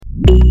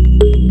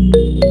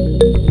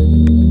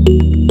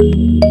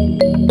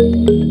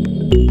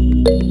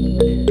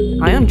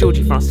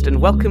Frost,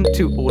 and welcome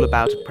to All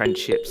About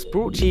Apprenticeships,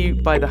 brought to you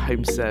by the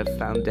HomeServe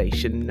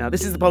Foundation. Now,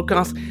 this is the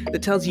podcast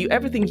that tells you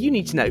everything you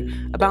need to know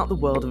about the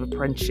world of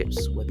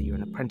apprenticeships, whether you're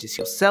an apprentice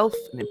yourself,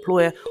 an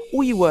employer,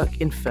 or you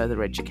work in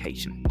further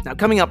education. Now,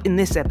 coming up in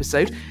this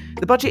episode,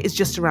 the budget is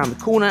just around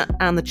the corner,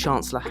 and the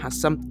Chancellor has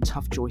some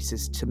tough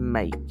choices to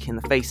make in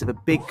the face of a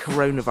big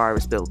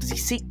coronavirus bill. Does he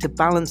seek to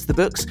balance the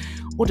books,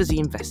 or does he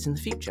invest in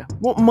the future?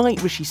 What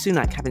might Rishi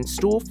Sunak have in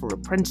store for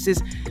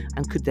apprentices,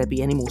 and could there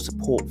be any more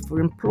support for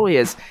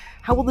employers?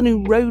 How will the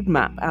new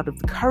roadmap out of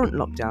the current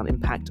lockdown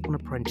impact on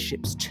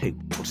apprenticeships too?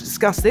 Well, to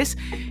discuss this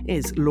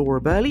is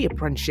Laura Burley,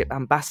 Apprenticeship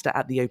Ambassador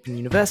at the Open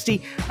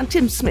University, and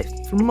Tim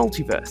Smith from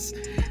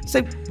Multiverse.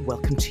 So,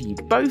 welcome to you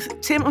both.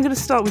 Tim, I'm going to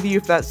start with you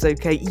if that's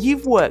okay.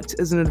 You've worked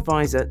as an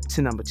advisor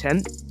to Number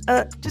 10.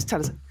 Just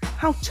tell us,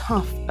 how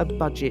tough a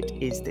budget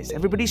is this?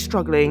 Everybody's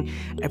struggling.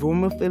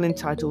 Everyone will feel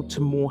entitled to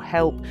more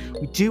help.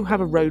 We do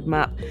have a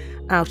roadmap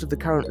out of the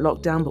current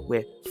lockdown, but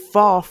we're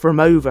far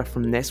from over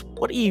from this.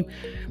 What are you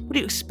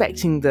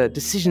expecting the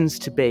decisions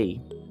to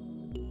be?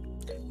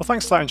 Well,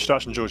 thanks for that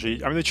introduction,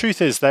 Georgie. I mean, the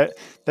truth is that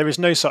there is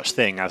no such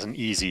thing as an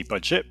easy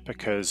budget,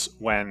 because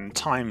when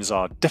times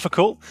are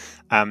difficult,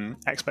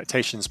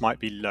 expectations might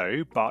be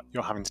low, but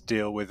you're having to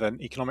deal with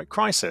an economic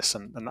crisis,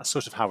 and that's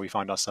sort of how we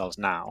find ourselves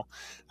now.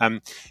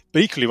 But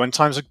equally, when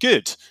times are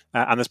good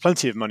and there's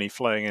plenty of money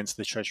flowing into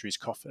the Treasury's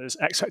coffers,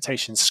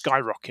 expectations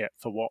skyrocket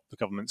for what the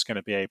government's going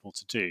to be able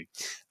to do.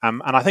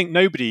 And I think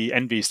nobody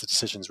envies the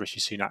decisions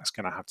Rishi Sunak's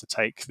going to have to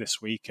take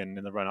this week and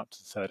in the run-up to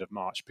the 3rd of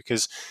March,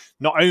 because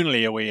not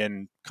only are we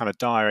in kind of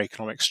dire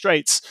economic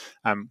straits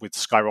with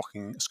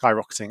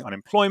skyrocketing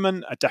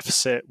unemployment, a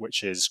deficit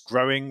which is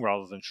growing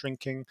rather than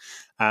shrinking,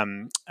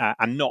 and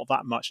not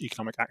that much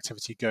economic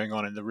activity going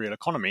on in the real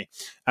economy.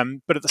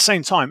 But at the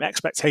same time,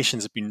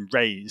 expectations have been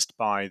raised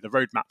by the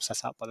roadmap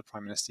set out by the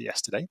Prime Minister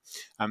yesterday.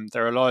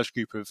 There are a large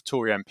group of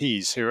Tory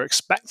MPs who are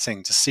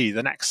expecting to see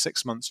the next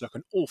 6 months look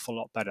an awful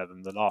lot better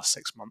than the last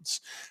 6 months,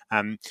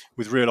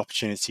 with real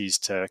opportunities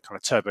to kind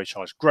of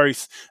turbocharge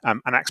growth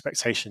and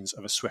expectations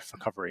of a swift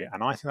recovery.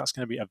 And I think that's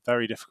going to be a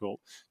very difficult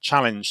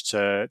challenge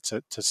to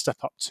step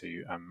up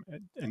to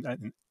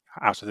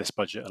out of this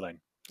budget alone.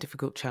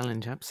 Difficult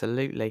challenge,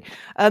 absolutely.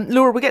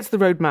 Laura, we'll get to the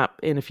roadmap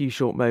in a few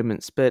short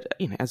moments, but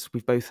as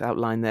we've both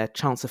outlined there,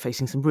 Chancellor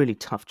facing some really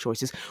tough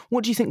choices.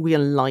 What do you think we are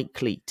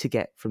likely to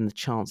get from the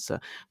Chancellor?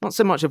 Not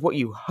so much of what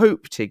you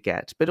hope to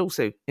get, but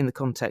also in the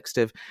context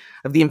of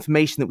the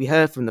information that we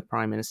heard from the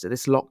Prime Minister,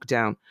 this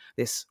lockdown,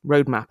 this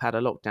roadmap out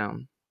of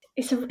lockdown.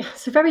 It's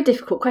a very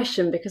difficult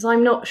question, because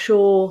I'm not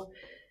sure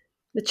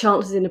the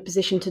Chancellor's in a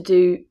position to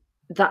do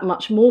that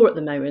much more at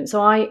the moment.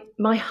 So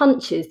my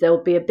hunch is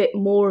there'll be a bit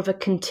more of a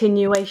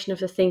continuation of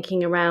the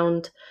thinking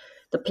around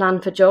the plan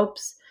for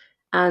jobs.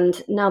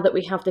 And now that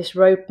we have this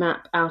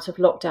roadmap out of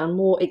lockdown,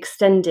 more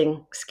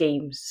extending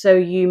schemes. So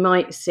you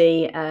might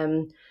see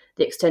the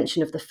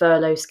extension of the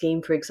furlough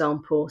scheme, for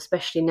example,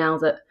 especially now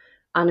that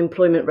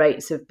unemployment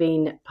rates have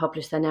been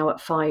published. They're now at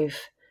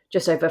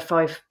just over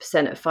 5%,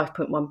 at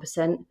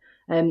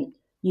 5.1%.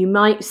 You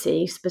might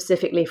see,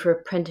 specifically for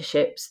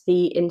apprenticeships,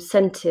 the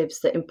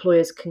incentives that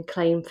employers can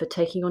claim for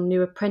taking on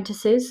new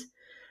apprentices.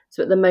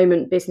 So at the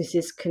moment,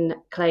 businesses can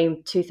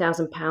claim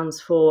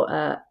 £2,000 for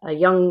a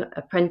young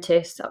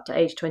apprentice up to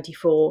age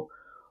 24,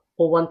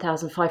 or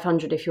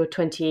 £1,500 if you're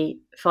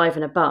 25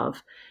 and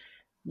above.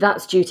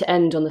 That's due to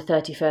end on the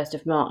 31st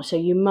of March. So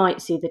you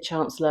might see the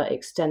Chancellor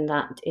extend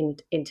that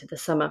into the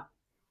summer.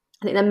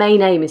 I think the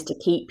main aim is to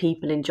keep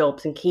people in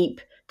jobs and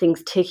keep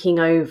things ticking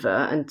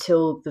over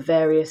until the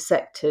various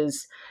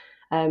sectors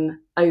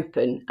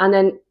open. And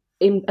then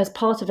as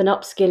part of an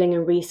upskilling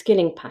and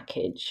reskilling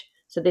package,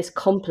 so this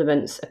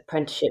complements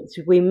apprenticeships,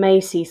 we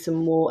may see some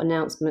more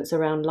announcements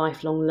around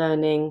lifelong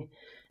learning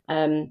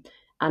and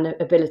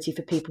ability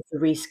for people to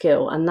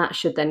reskill. And that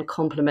should then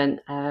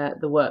complement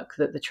the work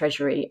that the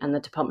Treasury and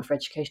the Department for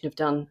Education have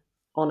done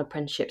on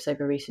apprenticeships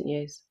over recent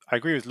years. I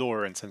agree with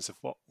Laura in terms of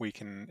what we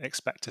can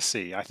expect to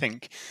see. I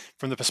think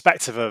from the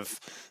perspective of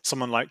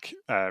someone like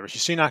Rishi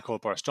Sunak or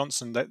Boris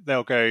Johnson, that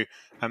they'll go,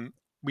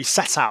 we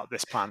set out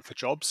this plan for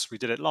jobs. We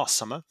did it last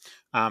summer.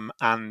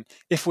 And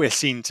if we're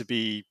seen to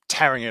be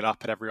tearing it up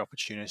at every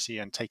opportunity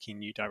and taking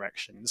new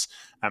directions,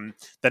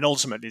 then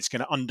ultimately it's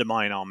going to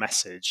undermine our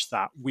message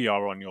that we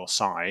are on your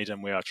side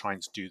and we are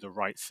trying to do the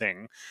right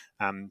thing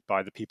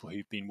by the people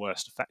who've been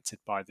worst affected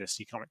by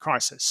this economic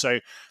crisis. So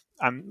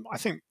I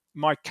think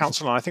my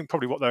counsel, and I think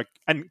probably what they're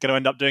going to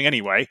end up doing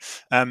anyway,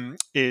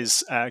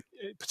 is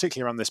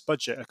particularly around this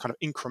budget, a kind of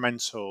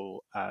incremental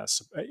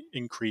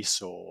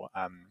increase or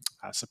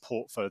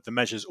support for the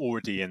measures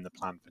already in the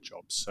plan for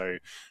jobs. So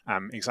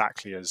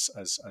exactly as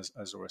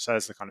Laura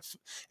says, the kind of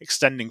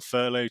extending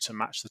furlough to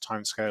match the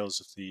timescales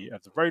of the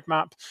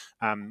roadmap.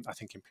 I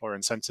think employer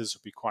incentives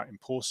would be quite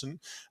important.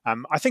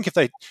 I think if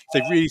they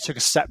really took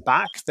a step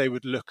back, they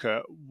would look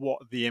at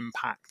what are the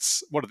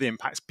impacts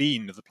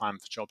been of the plan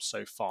for jobs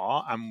so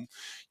far, and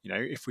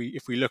if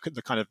we look at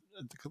the kind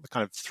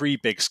of three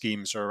big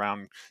schemes are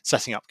around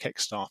setting up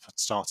Kickstarter,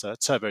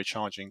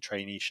 turbocharging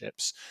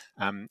traineeships,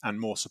 and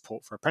more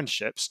support for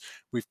apprenticeships.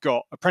 We've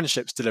got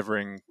apprenticeships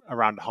delivering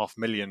around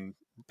 500,000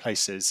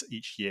 places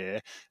each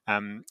year.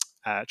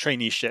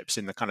 Traineeships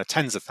in the kind of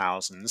tens of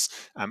thousands,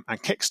 and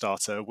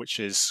Kickstarter, which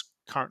is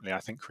currently, I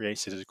think,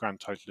 created a grand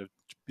total of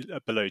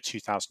below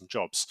 2,000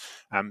 jobs.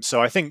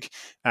 So I think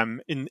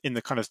in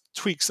the kind of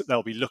tweaks that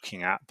they'll be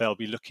looking at, they'll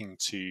be looking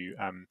to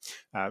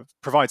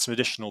provide some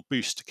additional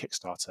boost to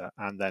Kickstarter,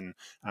 and then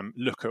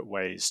look at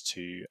ways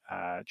to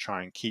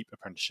try and keep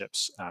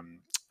apprenticeships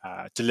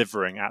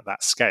delivering at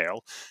that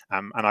scale,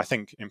 and I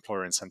think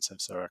employer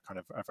incentives are kind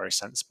of a very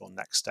sensible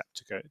next step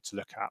to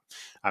look at.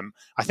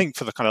 I think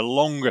for the kind of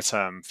longer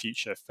term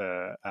future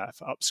for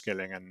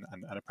upskilling and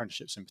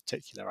apprenticeships in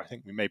particular, I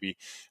think we maybe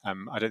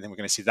I don't think we're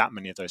going to see that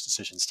many of those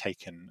decisions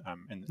taken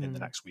in the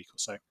next week or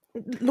so.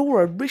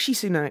 Laura, Rishi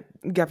Sunak,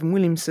 Gavin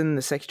Williamson,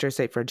 the Secretary of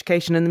State for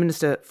Education, and the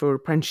Minister for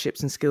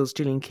Apprenticeships and Skills,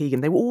 Gillian Keegan,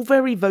 they were all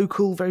very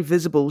vocal, very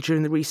visible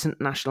during the recent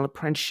National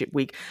Apprenticeship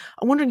Week.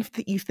 I'm wondering if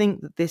you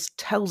think that this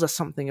tells us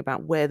something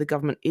about where the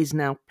government is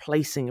now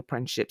placing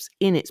apprenticeships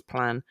in its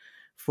plan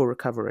for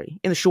recovery,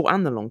 in the short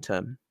and the long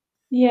term.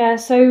 Yeah,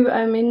 so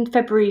in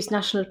February's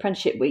National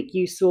Apprenticeship Week,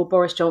 you saw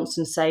Boris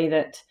Johnson say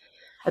that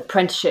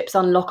apprenticeships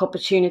unlock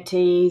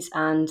opportunities,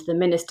 and the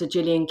Minister,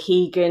 Gillian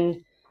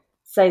Keegan,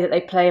 say that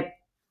they play a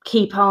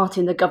key part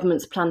in the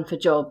government's plan for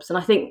jobs. And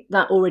I think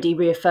that already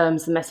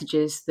reaffirms the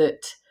messages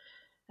that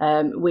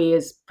we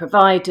as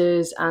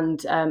providers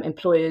and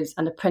employers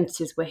and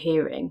apprentices were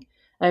hearing.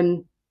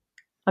 I'm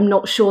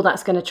not sure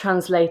that's going to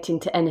translate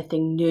into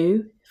anything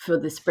new for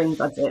the spring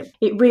budget.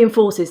 It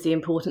reinforces the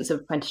importance of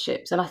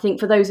apprenticeships. And I think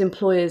for those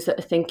employers that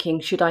are thinking,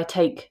 should I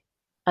take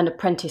an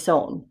apprentice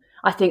on?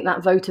 I think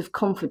that vote of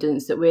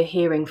confidence that we're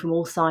hearing from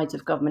all sides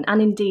of government,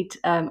 and indeed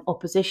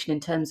opposition, in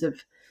terms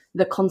of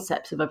the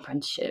concepts of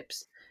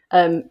apprenticeships,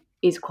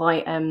 is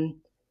quite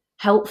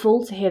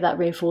helpful to hear that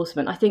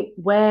reinforcement. I think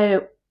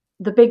where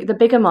the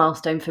bigger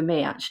milestone for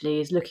me actually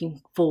is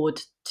looking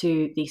forward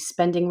to the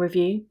spending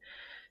review.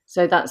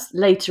 So that's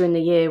later in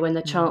the year when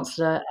the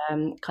Chancellor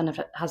kind of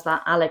has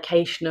that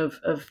allocation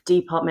of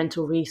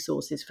departmental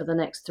resources for the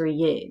next 3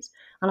 years.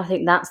 And I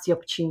think that's the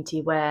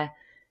opportunity where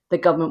the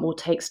government will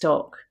take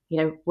stock.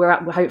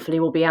 Hopefully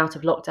we'll be out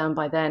of lockdown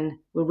by then.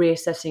 We're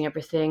reassessing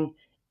everything.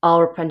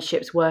 Are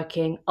apprenticeships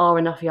working? Are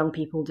enough young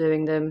people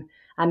doing them?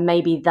 And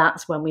maybe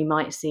that's when we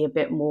might see a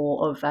bit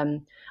more of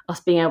us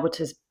being able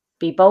to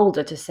be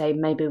bolder to say,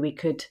 maybe we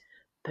could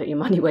put your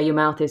money where your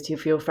mouth is, to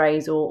your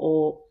phrase,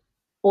 or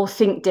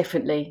think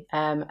differently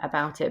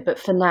about it. But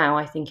for now,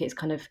 I think it's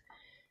kind of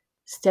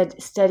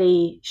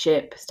steady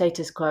ship,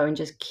 status quo, and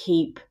just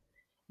keep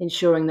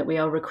ensuring that we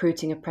are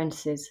recruiting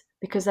apprentices,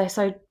 because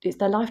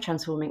they're life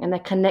transforming and they're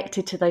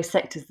connected to those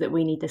sectors that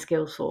we need the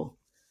skills for.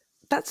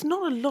 That's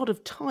not a lot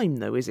of time,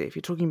 though, is it? If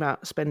you're talking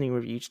about spending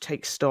review to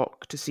take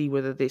stock, to see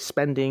whether this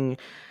spending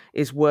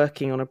is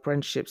working on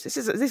apprenticeships, this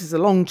is a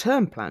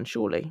long-term plan,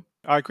 surely.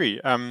 I agree.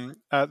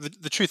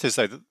 The truth is,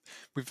 though, that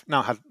we've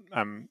now had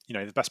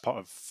the best part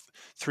of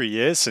 3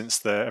 years since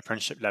the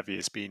apprenticeship levy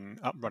has been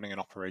up, running and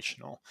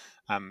operational.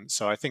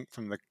 So I think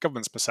from the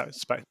government's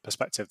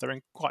perspective, they're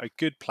in quite a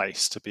good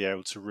place to be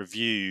able to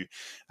review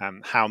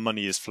how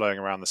money is flowing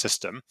around the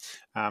system,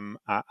 and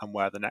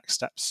where the next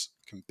steps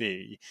can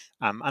be.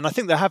 And I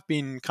think there have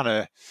been kind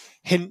of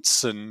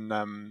hints and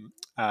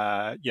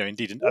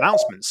indeed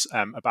announcements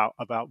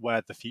about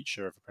where the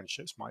future of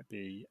apprenticeships might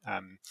be.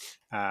 And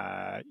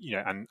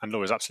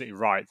Laura's absolutely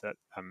right that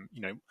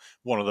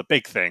one of the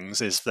big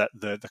things is that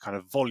the kind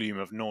of volume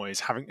of noise,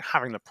 having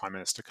the Prime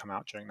Minister come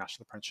out during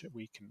National Apprenticeship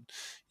Week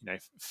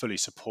and fully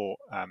support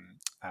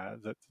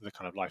the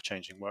kind of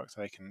life-changing work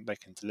that they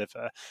can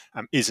deliver,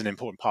 is an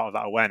important part of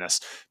that awareness.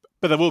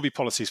 But there will be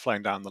policies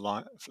flowing down the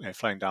line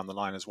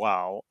as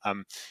well.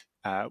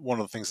 One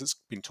of the things that's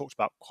been talked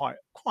about quite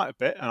a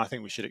bit, and I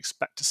think we should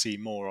expect to see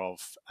more of,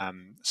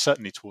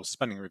 certainly towards the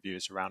spending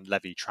reviews, around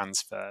levy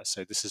transfer.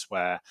 So this is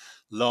where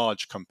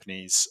large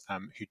companies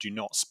who do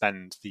not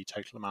spend the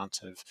total amount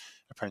of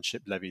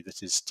apprenticeship levy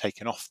that is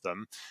taken off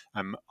them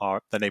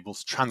are then able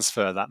to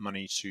transfer that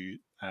money to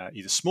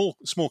either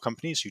small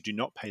companies who do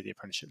not pay the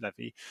apprenticeship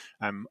levy,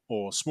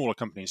 or smaller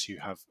companies who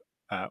have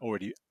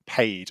already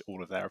paid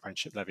all of their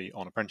apprenticeship levy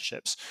on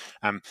apprenticeships.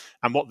 And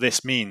what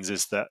this means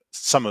is that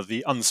some of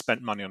the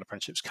unspent money on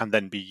apprenticeships can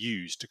then be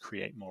used to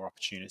create more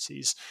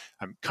opportunities.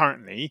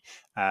 Currently,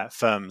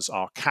 firms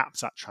are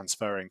capped at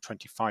transferring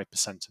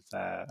 25%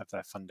 of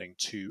their funding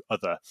to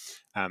other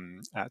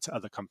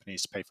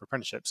companies to pay for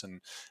apprenticeships. And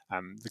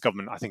the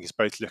government, I think, is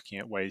both looking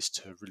at ways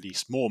to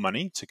release more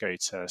money to go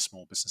to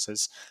small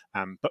businesses,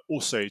 but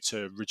also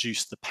to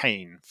reduce the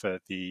pain for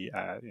the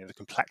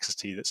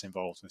complexity that's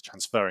involved with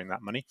transferring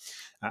that money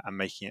and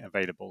making it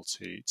available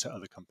to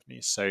other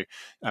companies. So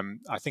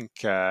I think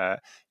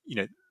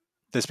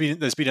there's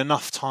been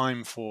enough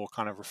time for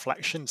kind of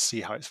reflection to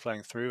see how it's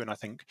flowing through, and I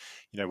think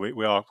we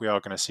are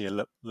going to see a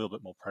little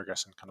bit more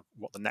progress in kind of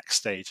what the next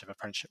stage of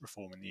apprenticeship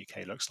reform in the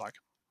UK looks like.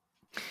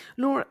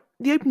 Laura,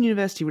 the Open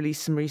University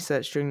released some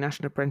research during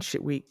National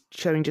Apprenticeship Week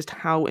showing just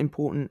how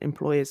important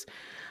employers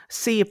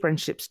see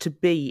apprenticeships to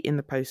be in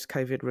the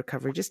post-COVID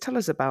recovery. Just tell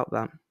us about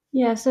that.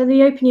 Yeah, so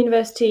the Open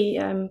University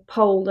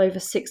polled over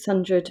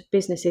 600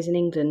 businesses in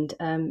England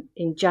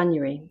in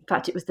January. In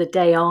fact, it was the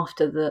day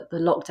after the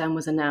lockdown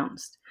was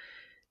announced.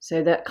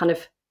 So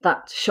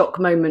that shock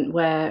moment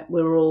where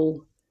we were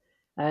all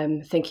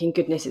thinking,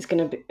 goodness, it's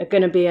going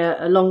to be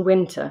a long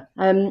winter.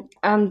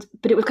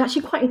 But it was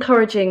actually quite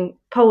encouraging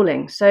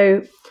polling.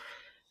 So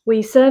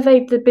we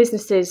surveyed the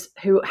businesses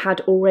who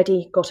had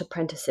already got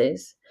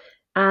apprentices,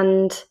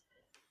 and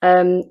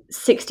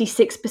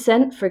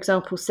 66%, for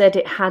example,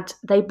 said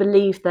they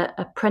believed that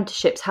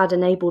apprenticeships had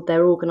enabled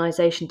their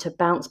organisation to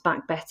bounce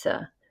back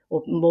better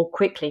or more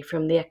quickly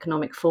from the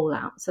economic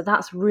fallout. So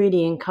that's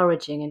really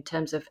encouraging in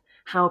terms of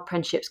how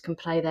apprenticeships can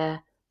play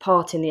their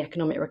part in the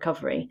economic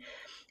recovery.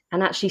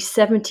 And actually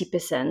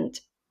 70%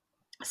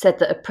 said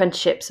that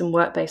apprenticeships and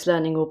work-based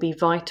learning will be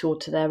vital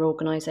to their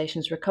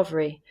organisation's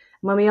recovery.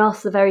 And when we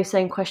asked the very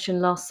same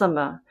question last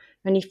summer,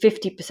 only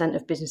 50%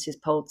 of businesses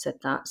polled said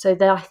that. So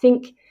I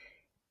think,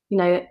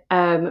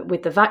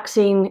 with the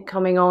vaccine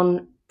coming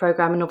on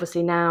programme and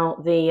obviously now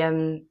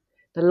the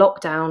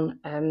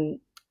lockdown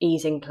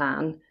easing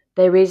plan,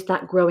 there is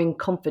that growing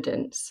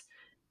confidence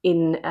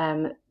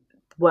in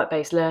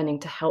work-based learning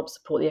to help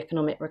support the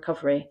economic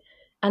recovery.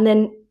 And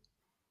then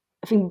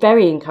I think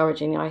very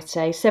encouraging, I'd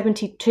say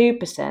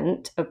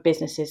 72% of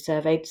businesses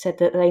surveyed said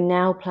that they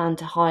now plan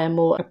to hire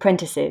more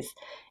apprentices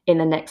in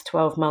the next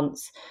 12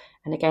 months.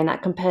 And again,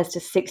 that compares to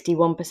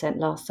 61%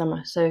 last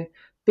summer. So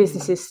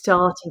businesses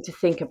starting to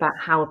think about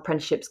how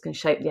apprenticeships can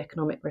shape the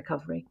economic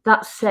recovery.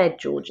 That said,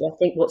 Georgia, I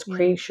think what's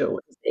crucial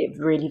is it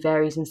really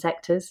varies in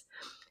sectors.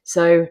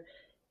 So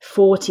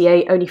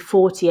only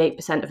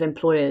 48% of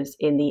employers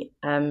in the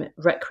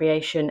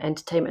recreation,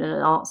 entertainment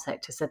and arts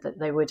sector said that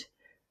they would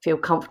feel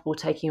comfortable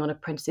taking on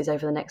apprentices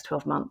over the next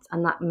 12 months.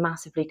 And that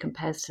massively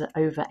compares to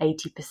over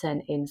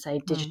 80% in, say,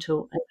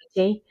 digital and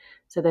IT.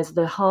 So there's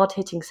the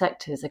hard-hitting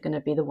sectors are going to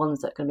be the ones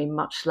that are going to be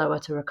much slower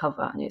to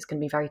recover, and it's going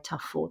to be very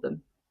tough for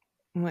them.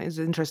 Well, that is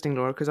interesting,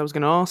 Laura, because I was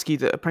going to ask you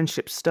that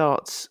apprenticeship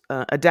starts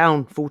are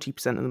down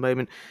 40% at the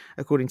moment,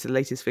 according to the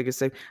latest figures.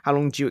 So how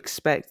long do you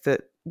expect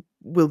that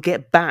we'll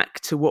get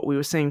back to what we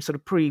were saying, sort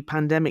of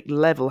pre-pandemic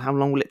level? How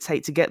long will it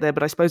take to get there?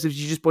 But I suppose, as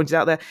you just pointed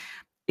out there,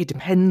 it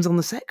depends on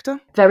the sector?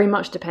 Very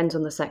much depends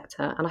on the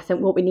sector. And I think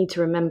what we need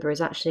to remember is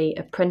actually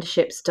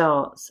apprenticeship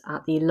starts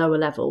at the lower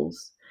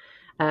levels.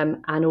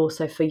 And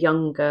also for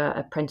younger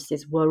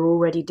apprentices were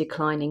already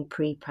declining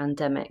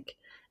pre-pandemic,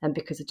 and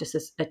because of just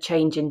a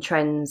change in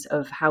trends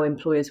of how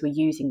employers were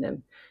using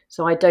them.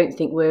 So I don't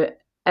think we're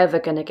ever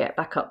going to get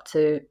back up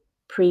to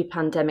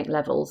pre-pandemic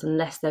levels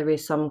unless there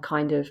is some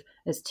kind of,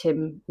 as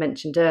Tim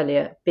mentioned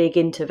earlier, big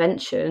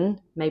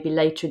intervention, maybe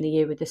later in the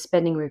year with the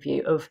spending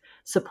review of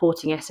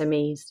supporting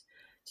SMEs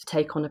to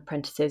take on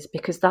apprentices,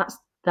 because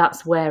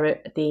that's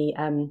where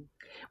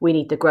we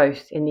need the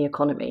growth in the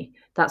economy.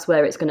 That's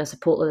where it's going to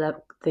support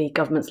the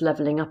government's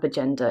levelling up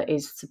agenda,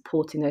 is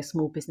supporting those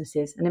small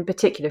businesses. And in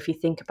particular, if you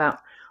think about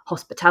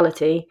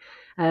hospitality,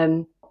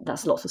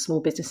 that's lots of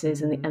small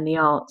businesses and the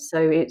arts.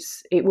 So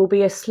it will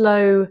be a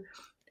slow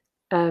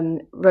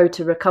road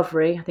to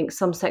recovery. I think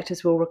some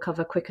sectors will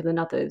recover quicker than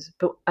others.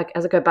 But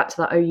as I go back to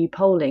that OU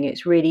polling,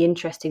 it's really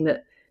interesting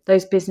that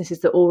those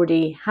businesses that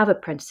already have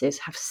apprentices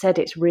have said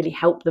it's really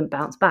helped them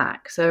bounce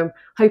back. So I'm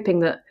hoping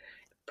that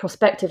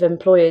prospective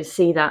employers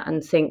see that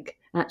and think,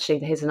 actually,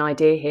 here's an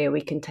idea here. We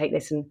can take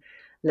this and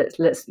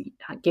let's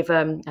give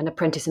an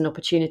apprentice an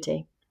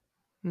opportunity.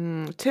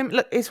 Tim,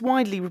 look, it's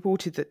widely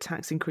reported that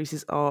tax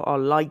increases are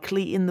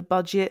likely in the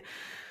budget,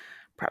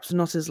 perhaps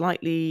not as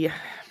likely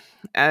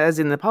as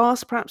in the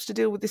past, perhaps, to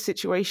deal with this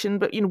situation.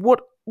 But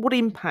what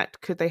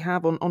impact could they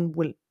have on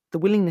the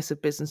willingness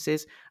of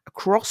businesses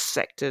across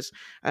sectors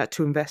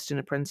to invest in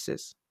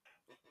apprentices?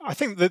 I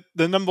think that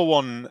the number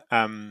one,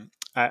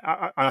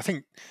 I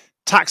think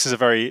tax is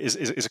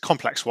a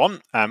complex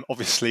one,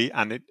 obviously,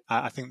 and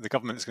I think the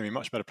government is going to be a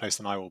much better place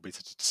than I will be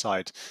to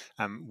decide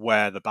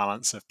where the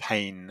balance of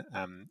pain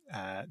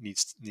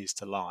needs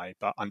to lie.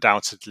 But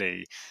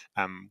undoubtedly,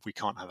 we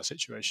can't have a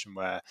situation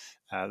where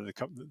the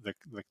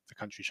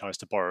country tries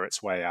to borrow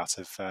its way out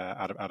of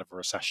a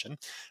recession.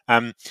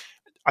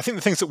 I think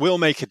the things that will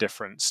make a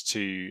difference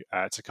to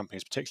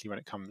companies, particularly when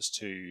it comes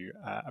to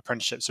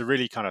apprenticeships, are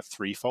really kind of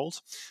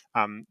threefold.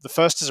 The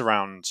first is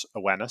around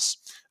awareness.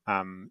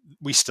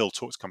 We still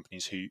talk to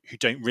companies who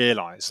don't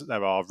realise that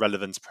there are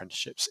relevant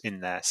apprenticeships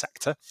in their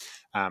sector,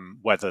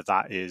 whether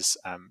that is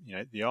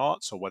the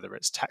arts or whether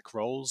it's tech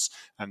roles.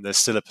 There's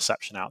still a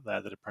perception out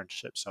there that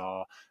apprenticeships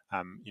are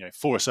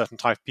for a certain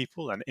type of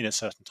people and in a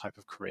certain type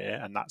of career,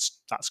 and that's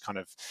kind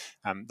of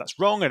that's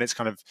wrong, and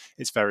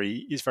it's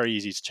very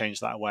easy to change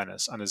that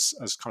awareness. And as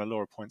kind of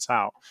Laura points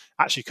out,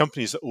 actually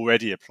companies that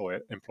already employ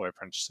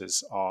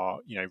apprentices are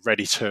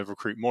ready to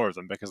recruit more of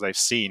them because they've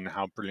seen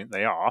how brilliant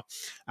they are.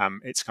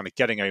 It's kind of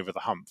getting over the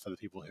hump for the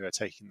people who are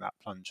taking that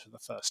plunge for the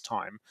first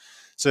time.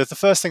 So the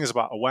first thing is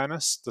about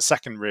awareness. The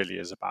second really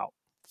is about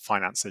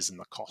finances and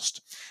the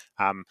cost.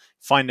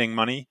 Finding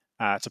money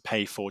to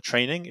pay for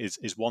training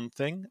is one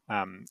thing,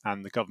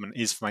 and the government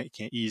is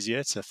making it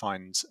easier to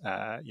find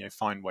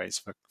ways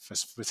for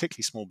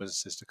particularly small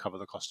businesses to cover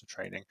the cost of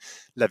training.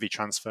 Levy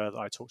transfer that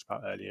I talked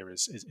about earlier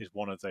is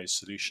one of those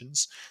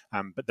solutions,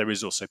 but there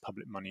is also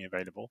public money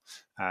available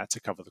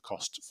to cover the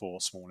cost for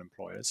small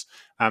employers.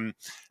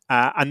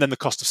 And then the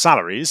cost of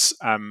salaries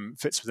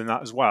fits within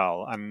that as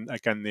well. And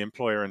again, the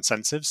employer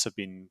incentives have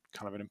been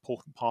kind of an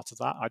important part of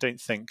that. I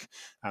don't think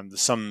the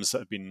sums that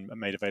have been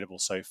made available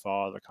so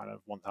far, the kind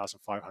of £1,500,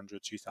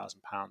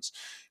 £2,000,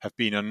 have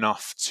been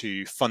enough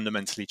to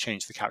fundamentally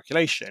change the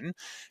calculation.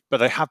 But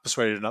they have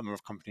persuaded a number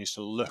of companies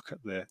to look at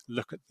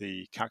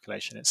the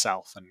calculation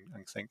itself and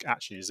think,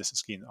 actually, is this a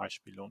scheme that I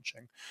should be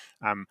launching?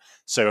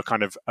 So a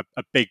kind of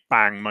a big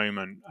bang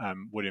moment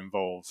would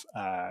involve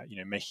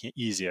making it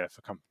easier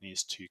for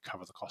companies to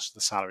cover the cost of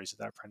the salaries of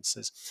their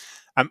apprentices.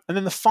 And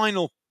then the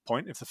final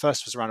point, if the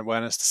first was around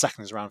awareness, the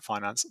second is around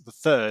finance, the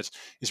third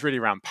is really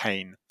around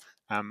pain.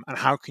 And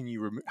how can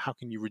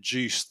you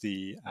reduce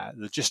the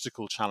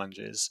logistical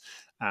challenges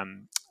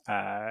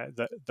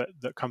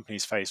that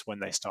companies face when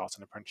they start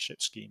an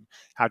apprenticeship scheme?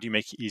 How do you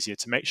make it easier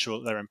to make sure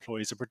that their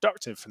employees are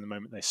productive from the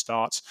moment they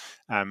start?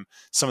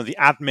 Some of the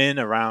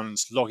admin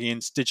around logging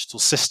into digital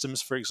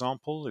systems, for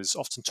example, is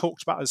often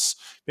talked about as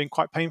being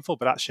quite painful,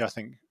 but actually I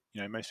think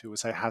most people would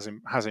say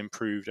has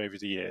improved over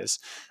the years.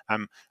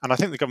 And I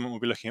think the government will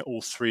be looking at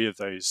all three of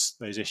those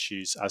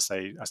issues as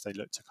they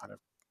look to kind of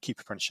keep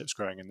apprenticeships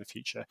growing in the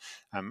future,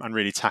 and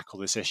really tackle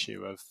this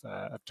issue of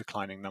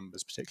declining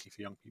numbers, particularly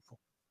for young people.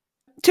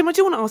 Tim, I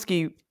do want to ask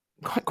you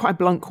quite a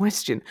blunt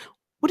question.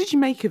 What did you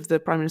make of the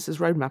Prime Minister's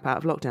roadmap out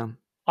of lockdown?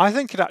 I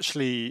think it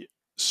actually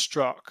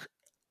struck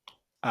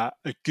a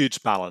good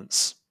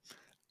balance.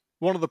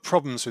 One of the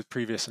problems with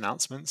previous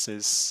announcements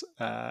is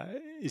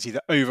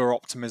either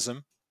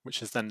over-optimism,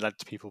 which has then led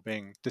to people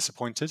being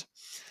disappointed,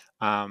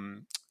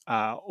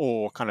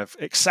 or kind of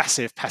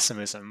excessive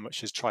pessimism,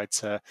 which has tried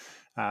to,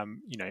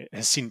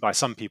 has seen by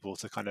some people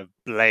to kind of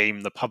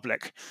blame the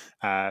public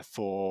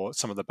for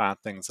some of the bad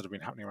things that have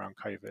been happening around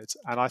COVID.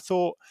 And I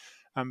thought,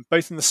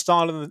 both in the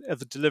style of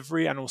the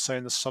delivery and also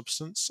in the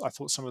substance, I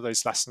thought some of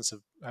those lessons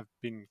have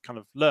been kind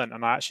of learned.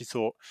 And I actually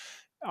thought,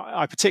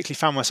 I particularly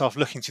found myself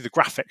looking through the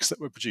graphics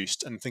that were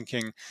produced and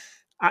thinking,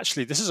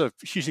 actually, this is a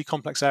hugely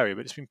complex area,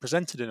 but it's been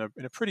presented in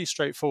a pretty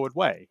straightforward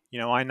way.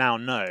 I now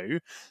know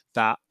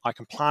that I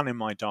can plan in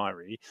my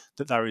diary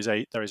that there is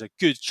a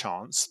good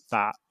chance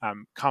that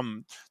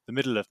come the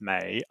middle of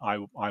May,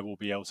 I will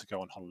be able to go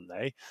on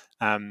holiday,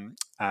 and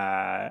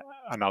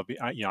I'll be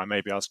I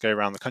may be able to go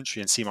around the country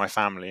and see my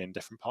family in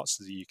different parts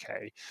of the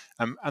UK,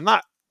 and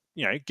that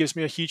it gives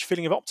me a huge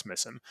feeling of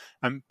optimism.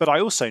 But I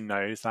also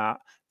know that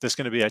there's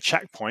going to be a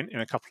checkpoint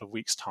in a couple of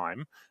weeks'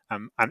 time,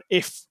 and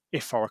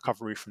if our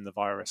recovery from the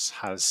virus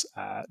has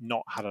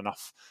not had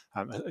enough,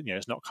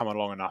 has not come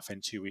along enough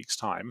in 2 weeks'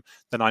 time,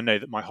 then I know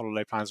that my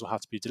holiday plans will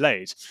have to be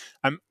delayed.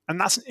 And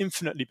that's an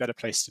infinitely better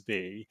place to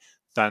be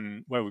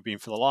than where we've been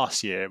for the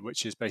last year,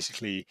 which is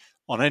basically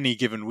on any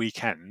given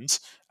weekend,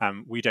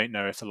 we don't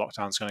know if the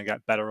lockdown is going to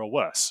get better or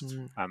worse.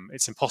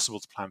 It's impossible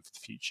to plan for the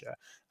future.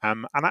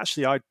 And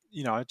actually, I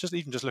just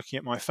looking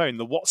at my phone,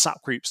 the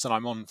WhatsApp groups that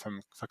I'm on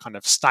for kind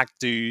of stag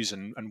do's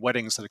and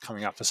weddings that are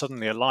coming up are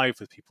suddenly alive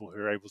with people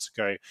who are able to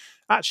go,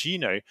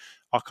 actually,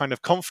 our kind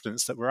of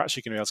confidence that we're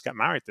actually going to be able to get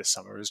married this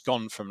summer has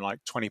gone from like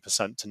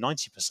 20% to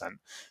 90%.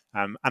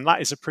 And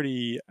that is a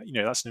pretty,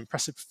 that's an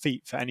impressive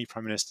feat for any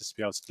Prime Minister to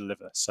be able to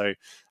deliver. So,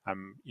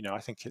 I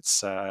think it's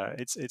some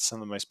of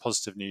the most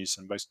positive news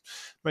and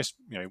most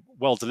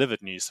well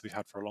delivered news that we've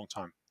had for a long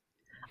time.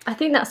 I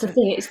think that's the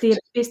thing.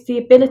 It's the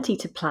ability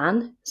to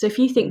plan. So if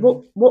you think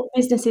what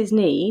businesses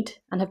need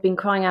and have been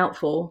crying out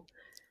for,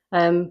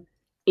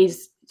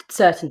 is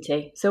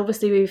certainty. So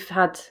obviously we've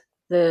had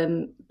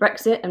the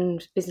Brexit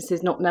and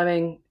businesses not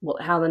knowing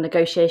how the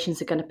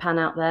negotiations are going to pan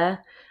out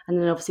there, and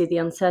then obviously the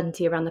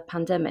uncertainty around the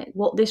pandemic.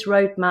 What this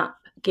roadmap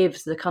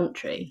gives the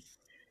country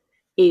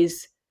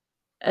is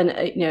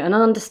an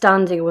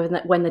understanding of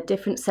when the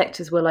different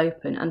sectors will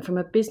open, and from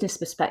a business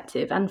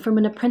perspective and from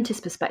an apprentice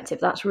perspective,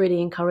 that's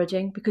really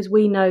encouraging, because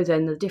we know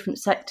then the different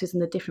sectors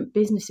and the different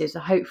businesses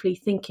are hopefully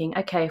thinking,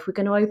 okay, if we're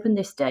going to open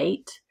this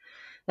date,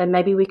 then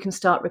maybe we can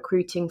start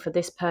recruiting for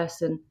this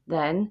person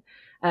then.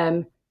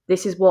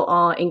 This is what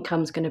our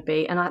income's going to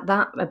be. And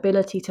that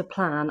ability to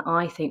plan,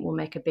 I think, will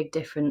make a big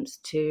difference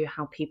to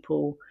how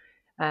people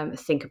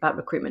think about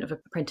recruitment of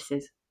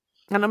apprentices.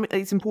 And I mean,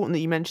 it's important that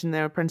you mention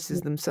their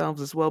apprentices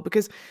themselves as well,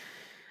 because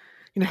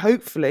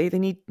hopefully they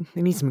need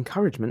some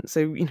encouragement.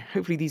 So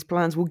hopefully these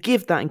plans will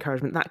give that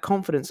encouragement, that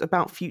confidence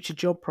about future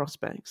job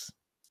prospects.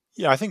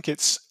 Yeah, I think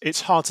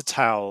it's hard to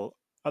tell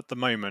at the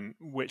moment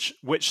which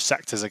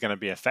sectors are going to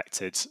be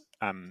affected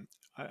on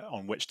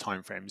which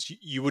timeframes.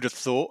 You would have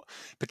thought,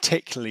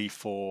 particularly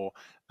for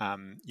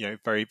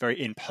very,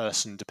 very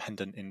in-person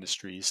dependent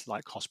industries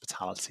like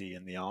hospitality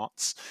and the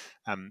arts,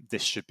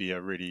 this should be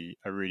a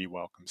really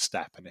welcome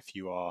step. And if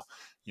you are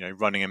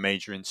running a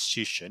major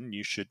institution,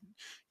 you should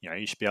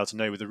be able to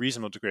know with a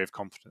reasonable degree of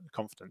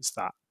confidence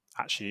that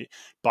actually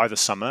by the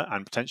summer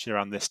and potentially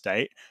around this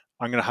date,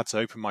 I'm going to have to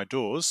open my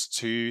doors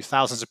to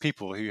thousands of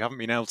people who haven't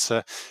been able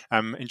to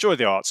enjoy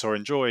the arts or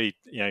enjoy,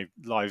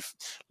 live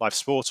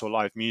sport or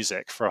live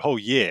music for a whole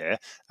year,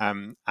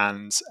 and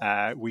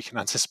we can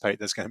anticipate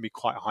there's going to be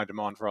quite a high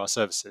demand for our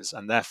services,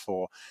 and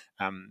therefore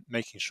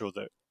making sure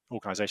that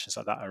organisations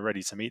like that are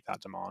ready to meet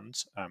that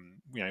demand,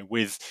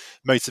 with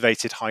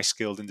motivated,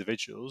 high-skilled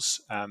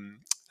individuals,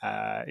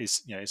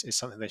 is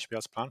something they should be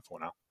able to plan for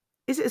now.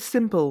 Is it as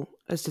simple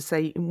as to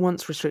say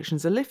once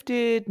restrictions are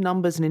lifted,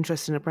 numbers and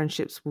interest in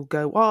apprenticeships will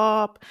go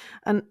up?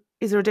 And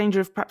is there a danger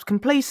of perhaps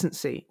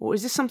complacency? Or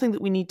is this something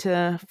that we need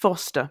to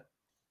foster?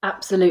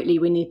 Absolutely,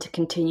 we need to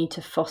continue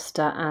to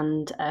foster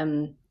and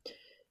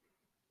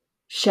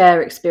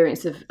share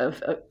experience of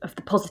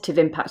the positive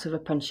impact of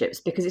apprenticeships,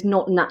 because it's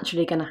not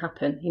naturally going to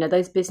happen.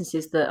 Those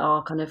businesses that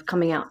are kind of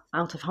coming out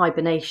of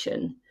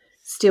hibernation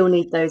still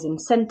need those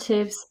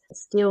incentives,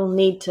 still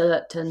need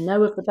to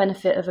know of the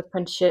benefit of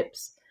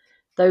apprenticeships.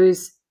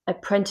 Those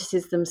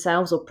apprentices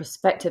themselves, or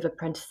prospective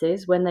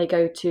apprentices, when they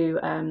go to,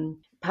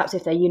 perhaps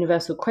if they're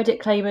universal credit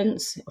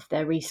claimants, if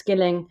they're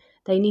reskilling,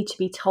 they need to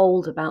be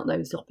told about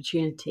those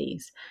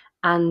opportunities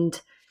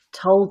and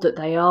told that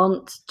they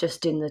aren't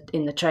just in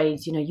the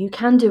trades. You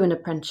can do an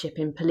apprenticeship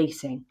in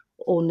policing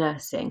or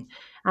nursing.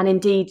 And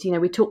indeed,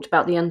 we talked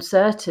about the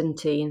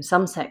uncertainty in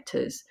some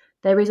sectors.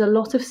 There is a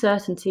lot of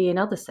certainty in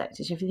other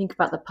sectors. If you think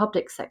about the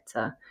public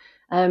sector,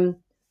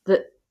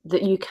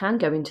 that you can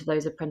go into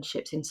those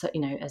apprenticeships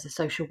as a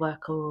social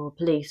worker or a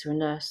police or a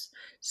nurse.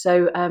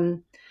 So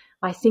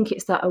I think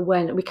it's that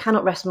awareness. We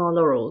cannot rest on our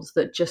laurels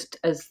that just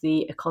as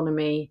the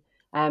economy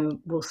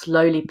will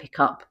slowly pick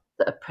up,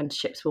 that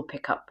apprenticeships will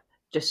pick up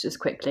just as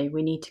quickly.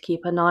 We need to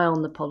keep an eye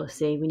on the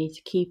policy. We need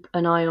to keep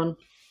an eye on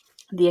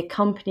the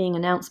accompanying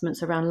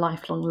announcements around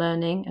lifelong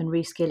learning and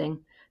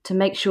reskilling to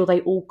make sure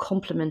they all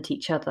complement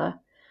each other.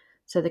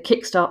 So the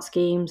Kickstart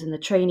schemes and the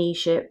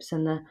traineeships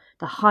and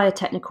the higher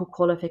technical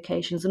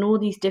qualifications and all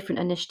these different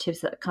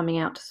initiatives that are coming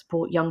out to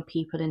support young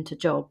people into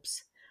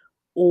jobs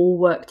all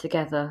work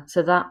together.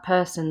 So that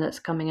person that's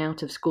coming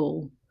out of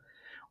school,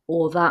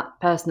 or that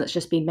person that's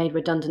just been made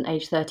redundant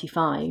age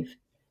 35,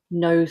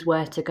 knows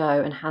where to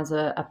go and has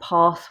a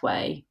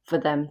pathway for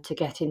them to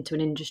get into an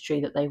industry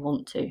that they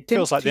want to. It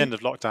feels like the end of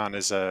lockdown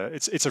is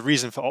it's a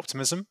reason for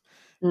optimism,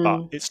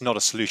 but it's not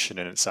a solution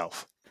in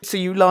itself. So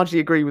you largely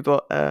agree with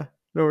what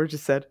Laura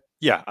just said?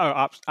 Yeah,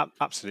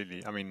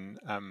 absolutely. I mean,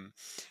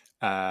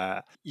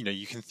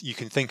 you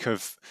can think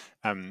of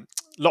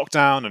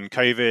lockdown and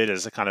COVID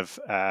as a kind of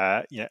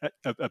a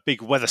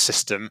big weather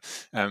system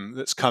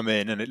that's come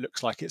in, and it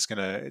looks like it's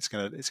gonna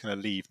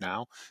leave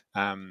now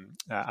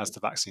as the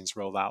vaccines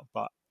roll out.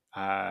 But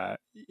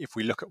if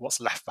we look at what's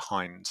left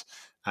behind,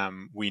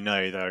 we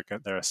know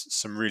there are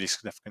some really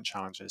significant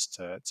challenges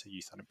to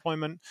youth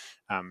unemployment,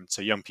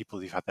 to young people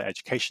who've had their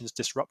educations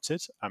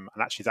disrupted, and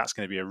actually that's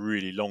going to be a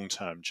really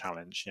long-term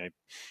challenge.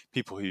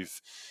 People who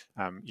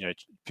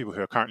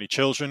are currently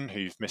children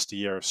who've missed a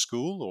year of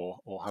school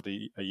or had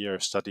a year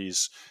of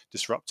studies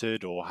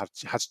disrupted, or have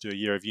had to do a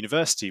year of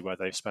university where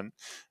they've spent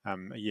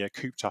a year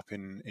cooped up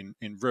in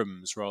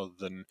rooms rather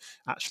than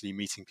actually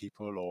meeting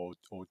people or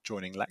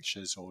joining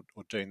lectures or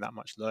doing that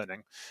much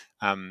learning,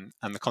 and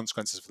the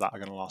consequences of that are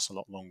going to last a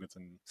lot longer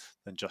than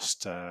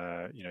just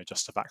a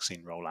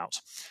vaccine rollout,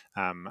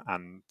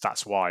 and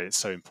that's why it's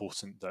so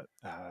important that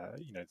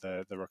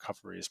the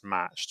recovery is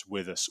matched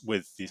with this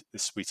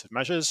suite of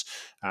measures,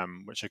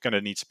 which are going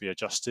to need to be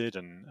adjusted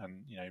and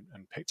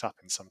picked up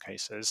in some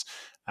cases,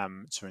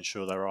 to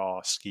ensure there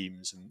are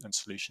schemes and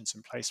solutions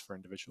in place for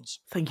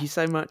individuals. Thank you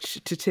so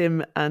much to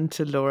Tim and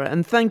to Laura,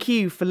 and thank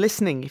you for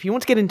listening. If you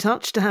want to get in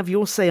touch to have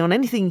your say on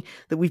anything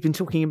that we've been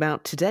talking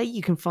about today,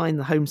 you can find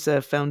the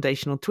HomeServe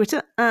Foundation on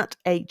Twitter at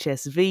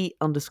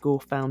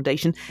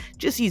HSV_foundation.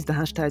 Just use the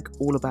hashtag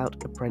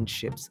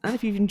AllAboutApprenticeships. And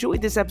if you've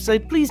enjoyed this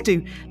episode, please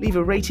do leave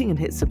a rating and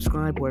hit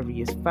subscribe wherever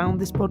you've found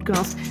this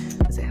podcast,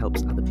 as it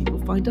helps other people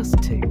find us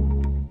too.